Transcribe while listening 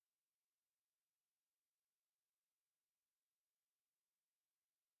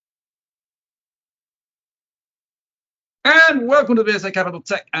And welcome to the BSA Capital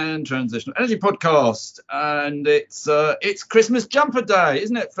Tech and Transitional Energy Podcast. And it's Christmas jumper day,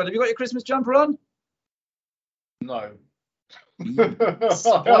 isn't it, Phil? Have you got your Christmas jumper on? No.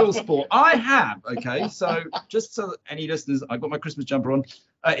 Spoil sport. I have. Okay, so just so that any listeners, I've got my Christmas jumper on.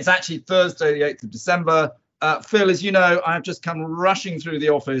 It's actually Thursday, the 8th of December. Phil, as you know, I have just come rushing through the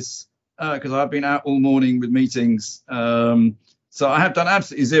office because I've been out all morning with meetings. So I have done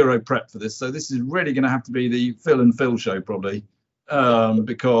absolutely zero prep for this. So this is really going to have to be the Phil and Phil show probably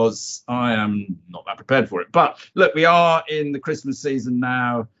because I am not that prepared for it. But look, we are in the Christmas season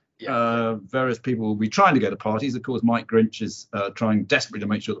now. Various people will be trying to go to parties. Of course, Mike Grinch is trying desperately to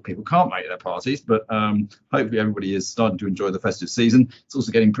make sure that people can't make their parties. But hopefully everybody is starting to enjoy the festive season. It's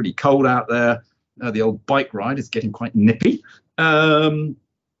also getting pretty cold out there. The old bike ride is getting quite nippy.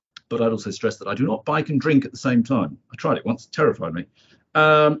 But I'd also stress that I do not bike and drink at the same time. I tried it once, it terrified me.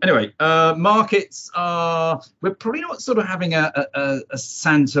 Anyway, markets are, we're probably not sort of having a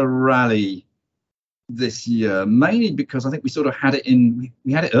Santa rally this year, mainly because I think we sort of had it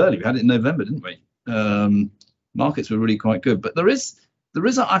we had it early, we had it in November, didn't we? Markets were really quite good, but there is,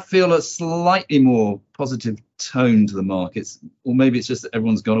 I feel, a slightly more positive tone to the markets, or maybe it's just that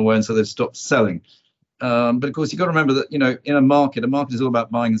everyone's gone away and so they've stopped selling. But of course, you've got to remember that, in a market is all about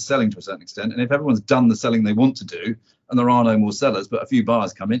buying and selling to a certain extent. And if everyone's done the selling they want to do and there are no more sellers, but a few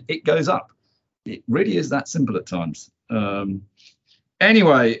buyers come in, it goes up. It really is that simple at times.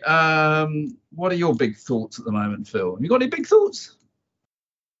 Anyway, what are your big thoughts at the moment, Phil? Have you got any big thoughts?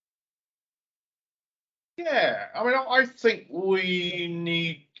 Yeah, I mean, I think we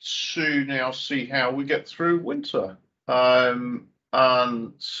need to now see how we get through winter.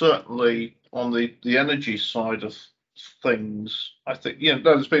 And certainly on the energy side of things, I think,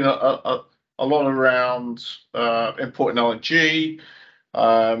 there's been a lot around importing LNG,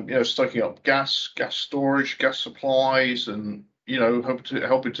 stoking up gas storage, gas supplies, and,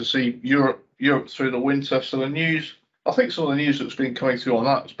 helping to see Europe through the winter. So I think some of the news that's been coming through on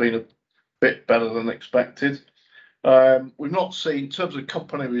that has been a bit better than expected. We've not seen, in terms of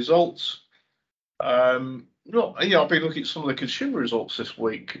company results, I've been looking at some of the consumer results this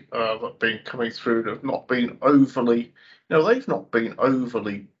week that have been coming through that have not been overly, they've not been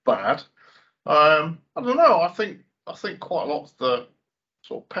overly bad. I don't know. I think quite a lot of the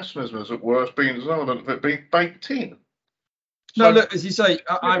sort of pessimism, as it were, has been as element of it being baked in. No, look, as you say,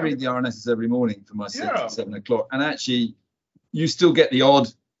 I read the RNSs every morning for my 6 at 7 o'clock, and actually, you still get the odd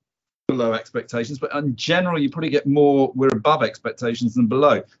below expectations, but in general you probably get more, we're above expectations than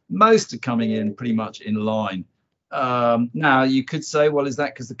below. Most are coming in pretty much in line. Now you could say, well, is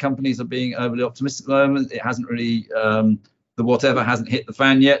that because the companies are being overly optimistic at the moment? It hasn't really, the whatever hasn't hit the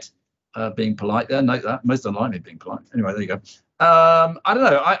fan yet. Being polite there, note that, most unlikely being polite. Anyway, there you go. I don't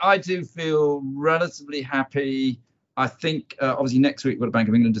know, I do feel relatively happy. I think obviously next week we've got a Bank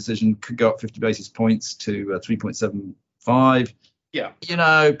of England decision, could go up 50 basis points to 3.75. Yeah.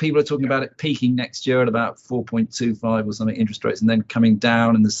 People are talking about it peaking next year at about 4.25 or something interest rates, and then coming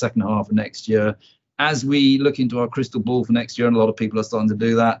down in the second half of next year. As we look into our crystal ball for next year, and a lot of people are starting to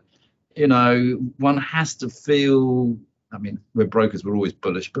do that, one has to feel, I mean, we're brokers, we're always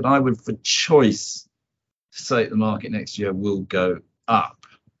bullish, but I would, for choice, say the market next year will go up.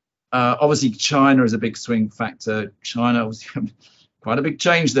 Obviously, China is a big swing factor. China, obviously, quite a big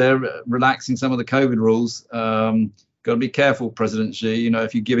change there, relaxing some of the COVID rules. Got to be careful, President Xi.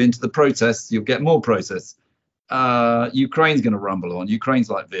 If you give in to the protests, you'll get more protests. Ukraine's going to rumble on.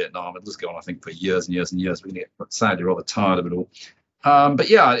 Ukraine's like Vietnam. It'll just go on, I think, for years and years and years. We're going to get sadly rather tired of it all. But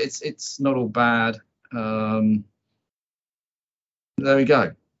yeah, it's not all bad. There we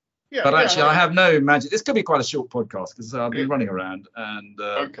go. Yeah, but actually, I have no magic. This could be quite a short podcast because I've been running around. And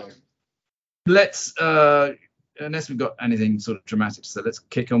okay. Let's, unless we've got anything sort of dramatic to say, let's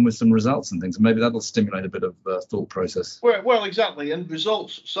kick on with some results and things. Maybe that'll stimulate a bit of thought process. Well, exactly. And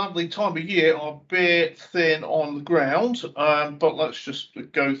results, sadly, time of year are a bit thin on the ground. But let's just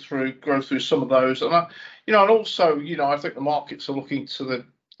go through some of those. And and also, I think the markets are looking to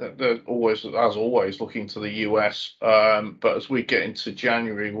they're always, as always, looking to the US. But as we get into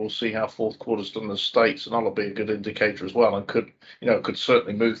January, we'll see how fourth quarter's done in the States, and that'll be a good indicator as well, and could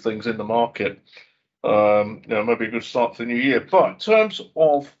certainly move things in the market. Maybe a good start to the new year. But in terms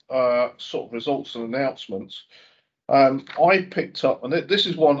of sort of results and announcements, I picked up, and this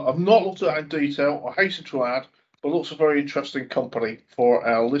is one I've not looked at in detail, I hasten to add, but looks a very interesting company for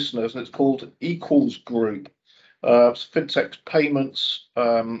our listeners, and it's called Equals Group. It's fintech payments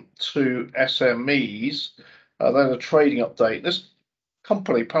to SMEs. Then a trading update. This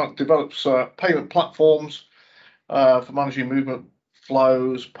company develops payment platforms for managing movement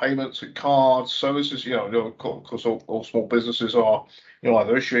flows, payments and cards. So this is, of course, all small businesses are,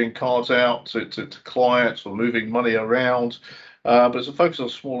 either issuing cards out to clients or moving money around. But it's a focus on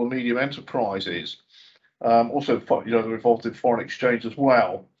small and medium enterprises. Also, they're involved in foreign exchange as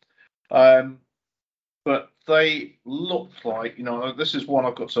well. But they looked like, this is one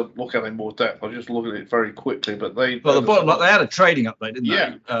I've got to look at in more depth. I'll just look at it very quickly. But the bottom line, they had a trading update, didn't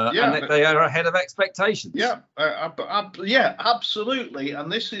they? And they are ahead of expectations. Yeah, absolutely.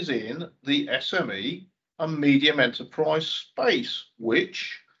 And this is in the SME and medium enterprise space,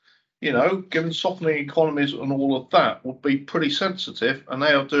 which, given softening economies and all of that, would be pretty sensitive, and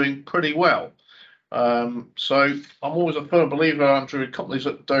they are doing pretty well. So I'm always a firm believer, Andrew, in companies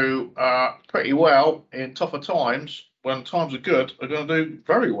that do pretty well in tougher times, when times are good, are going to do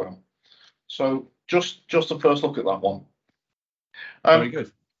very well. So just a first look at that one. Very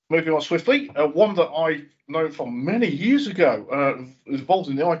good. Moving on swiftly, one that I've known from many years ago, involved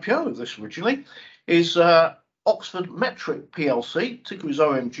in the IPO of this originally, is Oxford Metric PLC, ticker is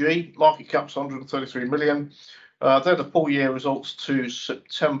OMG, market cap's 133 million. They're the full year results to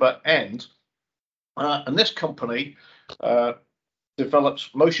September end. And this company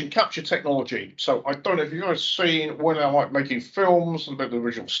develops motion capture technology. So I don't know if you've ever seen when they're like making films, and the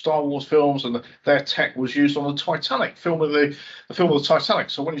original Star Wars films, and their tech was used on the Titanic film of the film of the Titanic.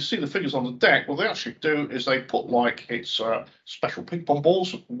 So when you see the figures on the deck, what they actually do is they put special ping pong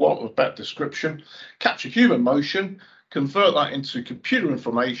balls, what was that description, capture human motion, convert that into computer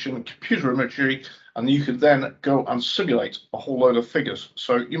information and computer imagery, and you can then go and simulate a whole load of figures.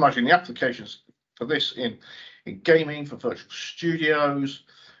 So you imagine the applications for this in gaming, for virtual studios.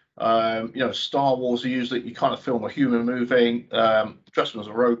 Star Wars, you use it, you kind of film a human moving, dress them as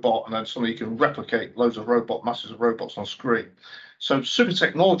a robot, and then suddenly you can replicate loads of masses of robots on screen. So super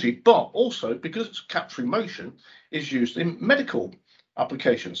technology, but also because it's capturing motion, is used in medical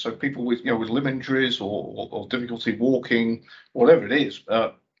applications. So people with limb injuries or difficulty walking, whatever it is,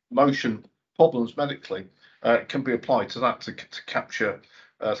 motion problems medically, can be applied to that to capture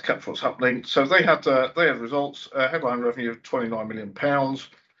what's happening. So they had results, headline revenue of £29 million.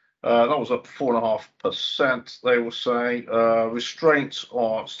 That was up 4.5%. They will say restraints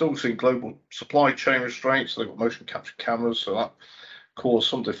are still seeing global supply chain restraints. They've got motion capture cameras, so that caused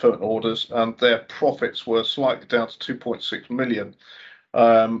some deferred orders, and their profits were slightly down to 2.6 million.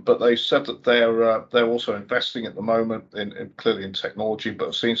 But they said that they're also investing at the moment in clearly in technology, but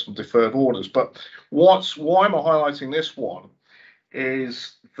have seen some deferred orders. But why am I highlighting this one?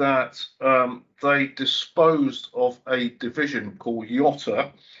 Is that they disposed of a division called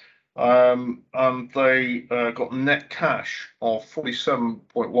Yotta, and they got net cash of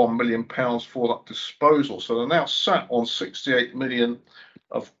 £47.1 million for that disposal. So they're now sat on 68 million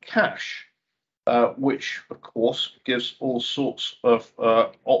of cash, which of course gives all sorts of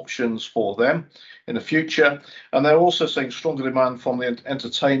options for them in the future. And they're also seeing stronger demand from the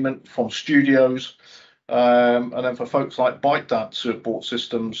entertainment, from studios. And then for folks like ByteDance, who have bought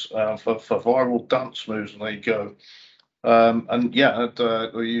systems for viral dance moves, and there you go.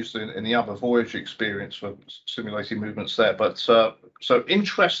 They're used in the other Voyager experience for simulating movements there. But so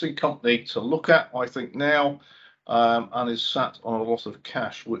interesting company to look at, I think, now, and is sat on a lot of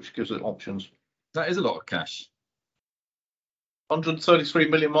cash, which gives it options. That is a lot of cash. 133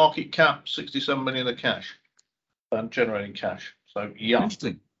 million market cap, 67 million of cash, and generating cash. So yeah.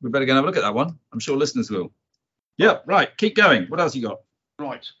 Interesting. We better go and have a look at that one. I'm sure listeners will. Yeah, right. Keep going. What else you got?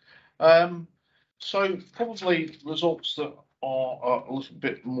 Right. So probably results that are a little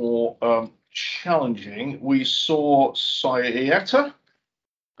bit more challenging. We saw Saeta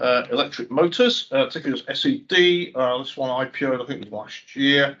Electric Motors, ticker is SED. This one IPO, I think, was last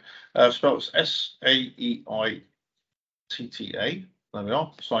year. Spelled SAEITTA. There we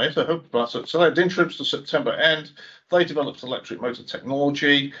are. Saeta, I hope that's it. So they had interims to September end. They developed electric motor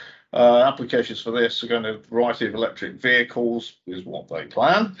technology. Applications for this are going to a variety of electric vehicles, is what they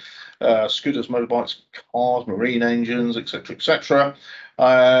plan. Scooters, motorbikes, cars, marine engines, etc., etc.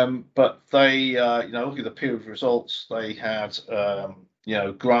 But they, look at the period of results. They had,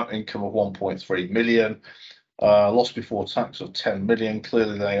 grant income of 1.3 million. Loss before tax of 10 million.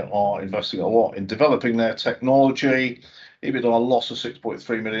 Clearly, they are investing a lot in developing their technology. EBITDA loss of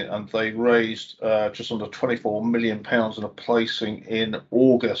 6.3 million, and they raised just under 24 million pounds in a placing in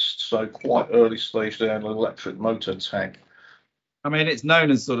August. So quite early stage there in electric motor tech. I mean, it's known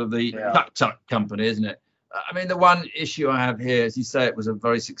as sort of the tuk-tuk company, isn't it? I mean, the one issue I have here, as you say, it was a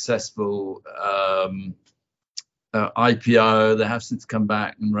very successful IPO. They have since come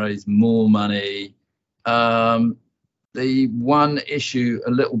back and raised more money. The one issue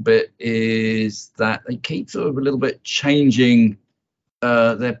a little bit is that they keep sort of a little bit changing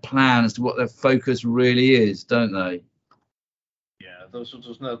their plan as to what their focus really is, don't they? Yeah,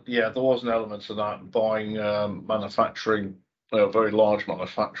 there was an element to that, buying manufacturing, a very large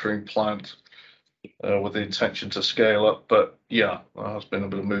manufacturing plant with the intention to scale up. But yeah, there has been a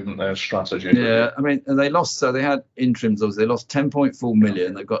bit of movement there, strategy. Yeah, I mean, they lost. So they had interims. Obviously, they lost 10.4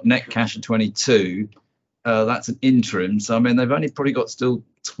 million. They've got net cash of 22. That's an interim. So I mean, they've only probably got still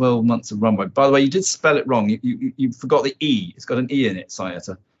 12 months of runway. By the way, you did spell it wrong. You forgot the E. It's got an E in it,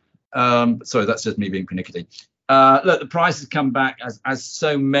 Sayeta. Sorry, that's just me being pernickety. Look, the price has come back as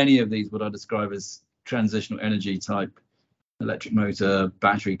so many of these, what I describe as transitional energy type electric motor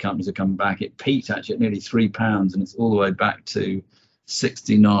battery companies have come back. It peaked actually at nearly £3, and it's all the way back to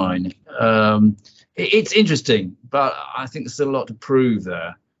 69. It's interesting, but I think there's still a lot to prove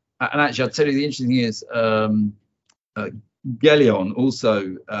there. And actually, I'll tell you, the interesting thing is Gelion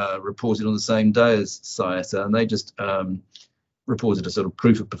also reported on the same day as Sayeta, and they just reported a sort of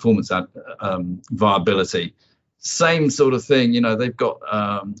proof of performance viability. Same sort of thing, you know, they've got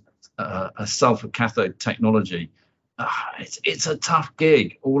a sulfur cathode technology. It's a tough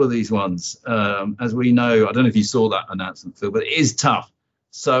gig, all of these ones. As we know, I don't know if you saw that announcement, Phil, but it is tough.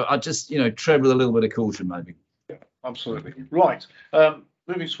 So I just, you know, tread with a little bit of caution, maybe. Yeah, absolutely. Right.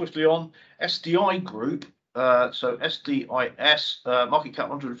 Moving swiftly on, SDI Group. So SDIS, market cap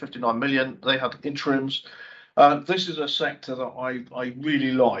 159 million. They had interims. This is a sector that I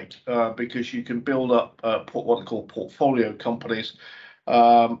really like because you can build up what they call portfolio companies.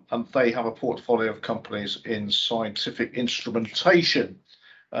 And they have a portfolio of companies in scientific instrumentation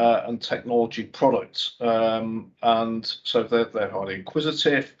and technology products. And so they're highly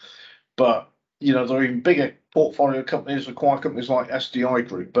inquisitive, but you know, there are even bigger portfolio companies, acquire companies like SDI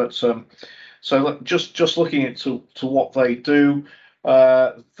Group. But so just looking into what they do,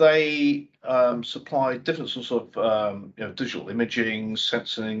 they supply different sorts of digital imaging,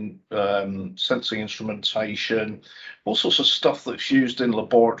 sensing instrumentation, all sorts of stuff that's used in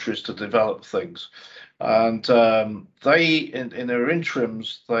laboratories to develop things. And they, in their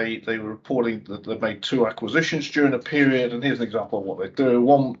interims, they were reporting that they made 2 acquisitions during a period. And here's an example of what they do.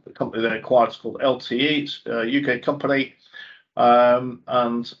 One company they acquired is called LTE, it's a UK company,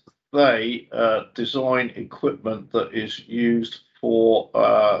 and they design equipment that is used for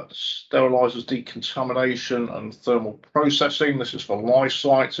sterilizers, decontamination, and thermal processing. This is for life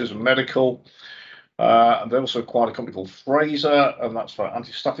sciences and medical. And they also acquired a company called Fraser, and that's for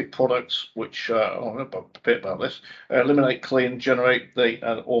anti-static products, which I don't know a bit about this. Eliminate, clean, generate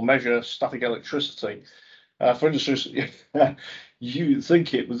or measure static electricity. For industries, you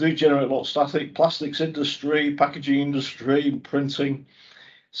think it, but they generate a lot of static. Plastics industry, packaging industry, printing.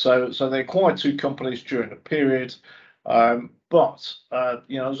 So they acquired 2 companies during the period. But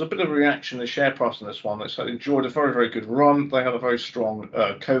there's a bit of a reaction in the share price on this one. They enjoyed a very, very good run. They had a very strong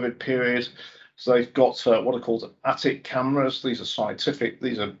COVID period. So they've got what are called ATIC cameras. These are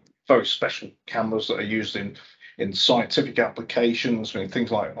very special cameras that are used in scientific applications, I mean,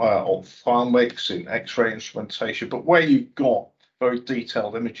 things like ophthalmics, in X-ray instrumentation, but where you've got very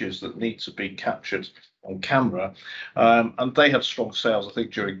detailed images that need to be captured on camera. And they had strong sales, I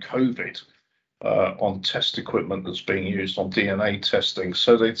think, during COVID on test equipment that's being used on DNA testing.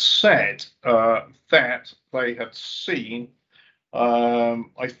 So they'd said that they had seen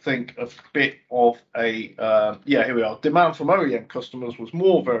I think a bit of here we are. Demand from OEM customers was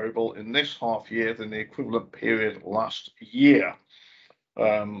more variable in this half year than the equivalent period last year.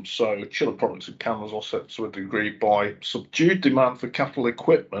 So chiller products and cameras offset to a degree by subdued demand for capital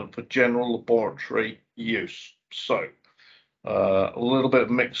equipment for general laboratory use. So a little bit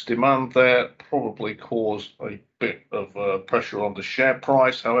of mixed demand there probably caused a bit of pressure on the share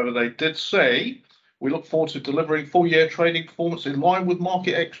price. However, they did say, we look forward to delivering full-year trading performance in line with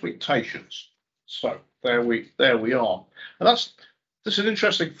market expectations. So there we are. And this is an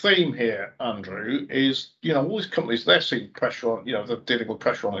interesting theme here, Andrew, is, all these companies, they're seeing pressure on, they're dealing with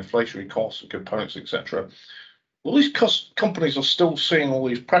pressure on inflationary costs and components, etc. All these companies are still seeing all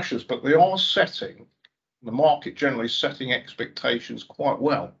these pressures, but they are the market generally setting expectations quite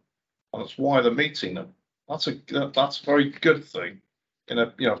well. And that's why they're meeting them. That's a very good thing.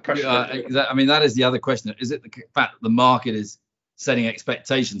 Pressure. That is the other question. Is it the fact that the market is setting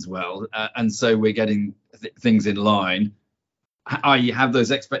expectations well, and so we're getting things in line? I.e., have those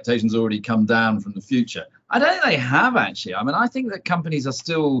expectations already come down from the future? I don't think they have, actually. I think that companies are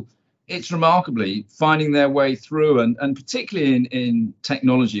still, it's remarkably finding their way through, and particularly in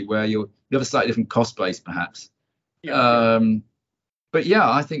technology where you have a slightly different cost base, perhaps. Yeah. But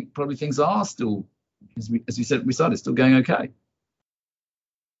yeah, I think probably things are still, as we said at the start, it's still going okay.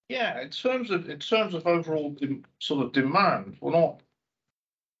 Yeah, in terms of overall sort of demand, we're not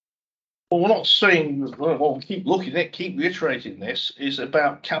Well, we're not seeing, well, we keep looking at, keep reiterating this, is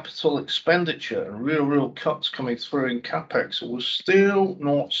about capital expenditure and real cuts coming through in CapEx. We're still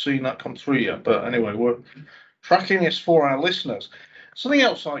not seeing that come through yet. But anyway, we're tracking this for our listeners. Something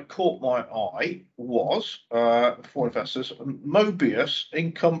else that caught my eye was, for investors, Mobius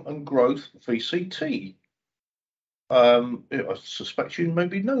Income and Growth VCT. I suspect you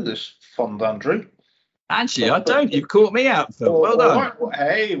maybe know this fund, Andrew. Actually, I don't. You've caught me out, Phil. Well done. Right. Well,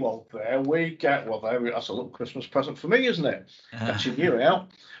 hey, well, there we go. Well, that's a little Christmas present for me, isn't it? Catching you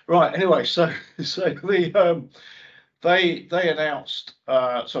out. Right. Anyway, so the they announced.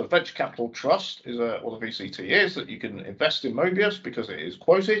 So Venture Capital Trust is what the VCT is, that you can invest in Mobius because it is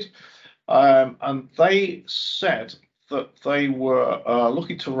quoted, and they said that they were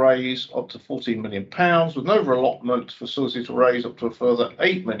looking to raise up to £14 million with an over allotment facility to raise up to a further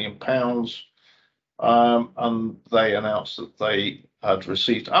 £8 million. And they announced that they had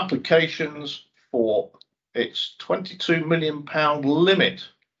received applications for its £22 million limit.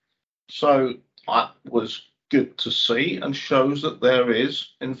 So that was good to see and shows that there is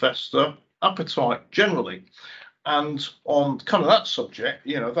investor appetite generally. And on kind of that subject,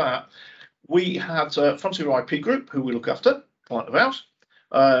 that we had Frontier IP Group, who we look after, client of ours.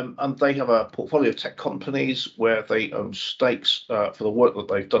 And they have a portfolio of tech companies where they own stakes for the work that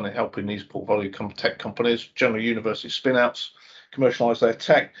they've done in helping these portfolio tech companies, generally university spin-outs, commercialise their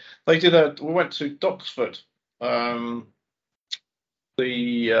tech. We went to Doxford,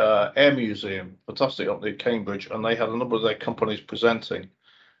 the Air Museum, fantastic up near Cambridge, and they had a number of their companies presenting.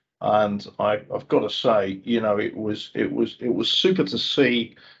 And I've got to say, it was super to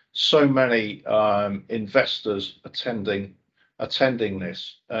see so many investors attending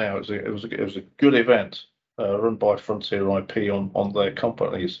this. It was a good event run by Frontier IP on their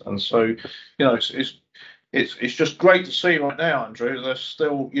companies, and so it's just great to see right now, Andrew. There's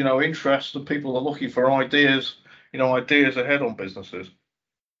still interest, and people are looking for ideas ahead on businesses.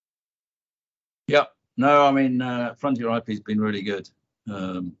 Yeah, no, I mean Frontier IP has been really good.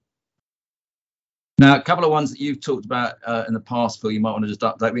 Now, a couple of ones that you've talked about in the past, Phil, you might want to just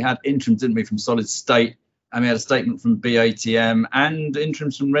update. We had interims, didn't we, from Solid State, and we had a statement from BATM and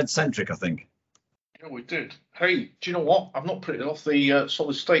interims from Red Centric, I think. Yeah, we did. Hey, do you know what? I've not printed off the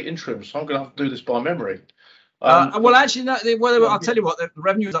Solid State interims, so I'm going to have to do this by memory. Well, actually, no. I'll tell you what. The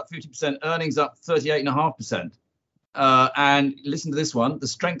revenue is up 50%, earnings up 38.5%. And listen to this one. The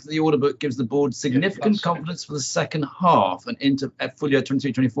strength of the order book gives the board significant confidence for the second half and into full year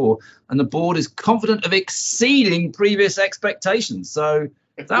 23-24. And the board is confident of exceeding previous expectations. So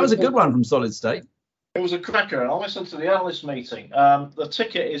that was a good one from Solid State. It was a cracker. I listened to the analyst meeting. The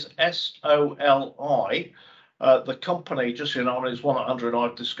ticket is SOLI. The company, just is one that Andrew and I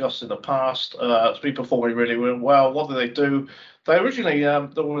have discussed in the past. It's been performing really well. What do? They originally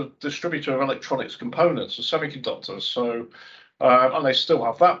they were a distributor of electronics components for semiconductors. So and they still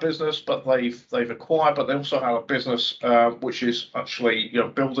have that business, but they've acquired. But they also have a business which is actually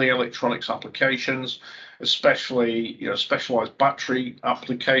building electronics applications, especially specialized battery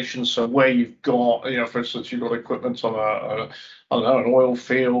applications. So where you've got for instance, you've got equipment on an oil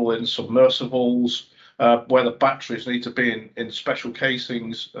field, in submersibles. Where the batteries need to be in special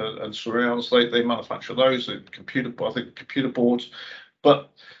casings and surrounds, they manufacture those. Computer boards,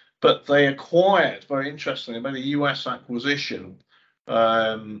 but they acquired, very interestingly, made a US acquisition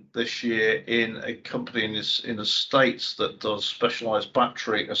this year in a company in the States that does specialized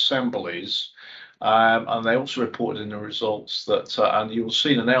battery assemblies. And they also reported in the results that, and you will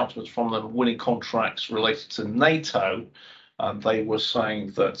see announcements from them winning contracts related to NATO. And they were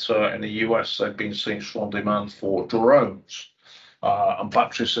saying that in the US, they've been seeing strong demand for drones and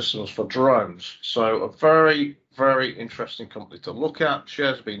battery systems for drones. So a very, very interesting company to look at.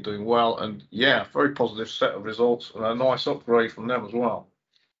 Shares have been doing well. And yeah, very positive set of results and a nice upgrade from them as well.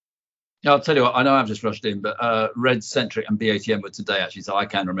 Yeah, I'll tell you what, I know I've just rushed in, but Red Centric and BATM were today, actually, so I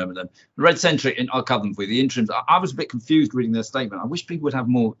can remember them. Red Centric, and I'll cover them for you. The interims, I was a bit confused reading their statement. I wish people would have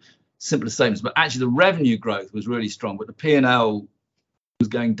more simpler statements, but actually the revenue growth was really strong, but the P&L was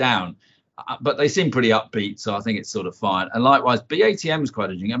going down. But they seem pretty upbeat, so I think it's sort of fine. And likewise, BATM was quite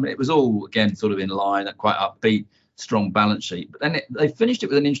interesting. I mean, it was all, again, sort of in line, quite upbeat, strong balance sheet. But then they finished it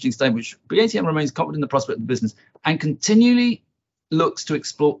with an interesting statement, which BATM remains confident in the prospect of the business and continually looks to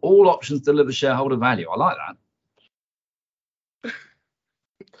explore all options to deliver shareholder value. I like that.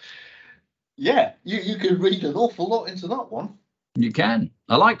 Yeah, you could read an awful lot into that one. You can.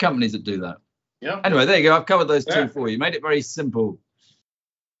 I like companies that do that. Yeah. Anyway, there you go. I've covered those two for you. Made it very simple.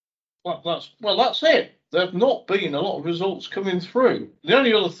 Well, that's it. there have not been a lot of results coming through. The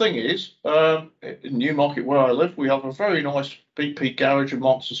only other thing is, in Newmarket where I live, we have a very nice BP garage and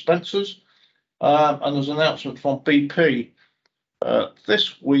Marks and Spencer's, and there's an announcement from BP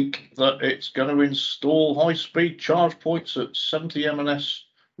this week that it's going to install high-speed charge points at 70 M&S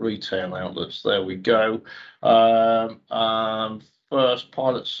retail outlets. There we go. First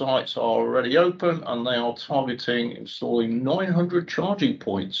pilot sites are already open, and they are targeting installing 900 charging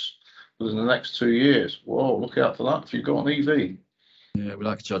points within the next 2 years. Whoa, look out for that if you've got an EV. Yeah, we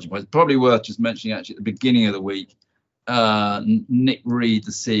like a charging point. It's probably worth just mentioning actually at the beginning of the week, Nick Reed,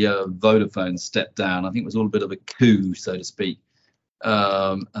 the CEO of Vodafone, stepped down. I think it was all a bit of a coup, so to speak.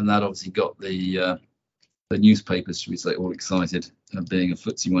 And that obviously got the newspapers, should we say, all excited, being a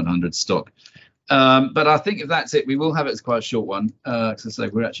FTSE 100 stock. But I think if that's it, we will have it as quite a short one, because I say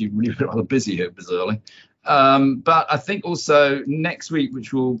we're actually really rather busy here, bizarrely. But I think also next week,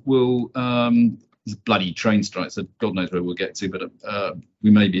 which will there's a bloody train strike, so God knows where we'll get to, but we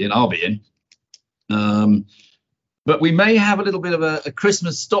may be in, I'll be in. But we may have a little bit of a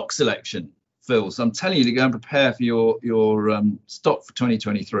Christmas stock selection, Phil. So I'm telling you to go and prepare for your stock for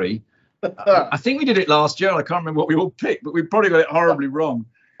 2023. I think we did it last year, and I can't remember what we all picked, but we probably got it horribly wrong.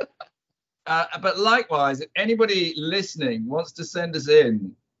 But likewise, if anybody listening wants to send us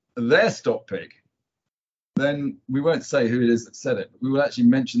in their stock pick, then we won't say who it is that said it. We will actually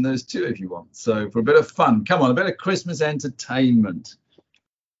mention those too if you want. So for a bit of fun, come on, a bit of Christmas entertainment.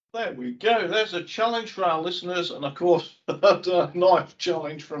 There we go. There's a challenge for our listeners, and of course, a nice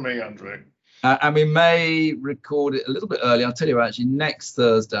challenge for me, Andrew. And we may record it a little bit early. I'll tell you, actually, next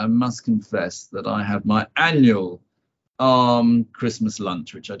Thursday, I must confess that I have my annual ARM Christmas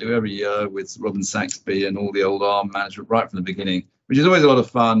lunch, which I do every year with Robin Saxby and all the old ARM management right from the beginning, which is always a lot of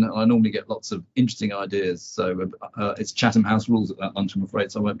fun. I normally get lots of interesting ideas. So it's Chatham House rules at that lunch, I'm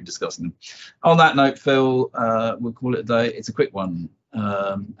afraid, so I won't be discussing them. On that note, Phil, we'll call it a day. It's a quick one.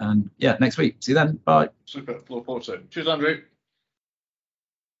 And yeah, next week. See you then. Bye. Super. Look forward to it. Cheers, Andrew.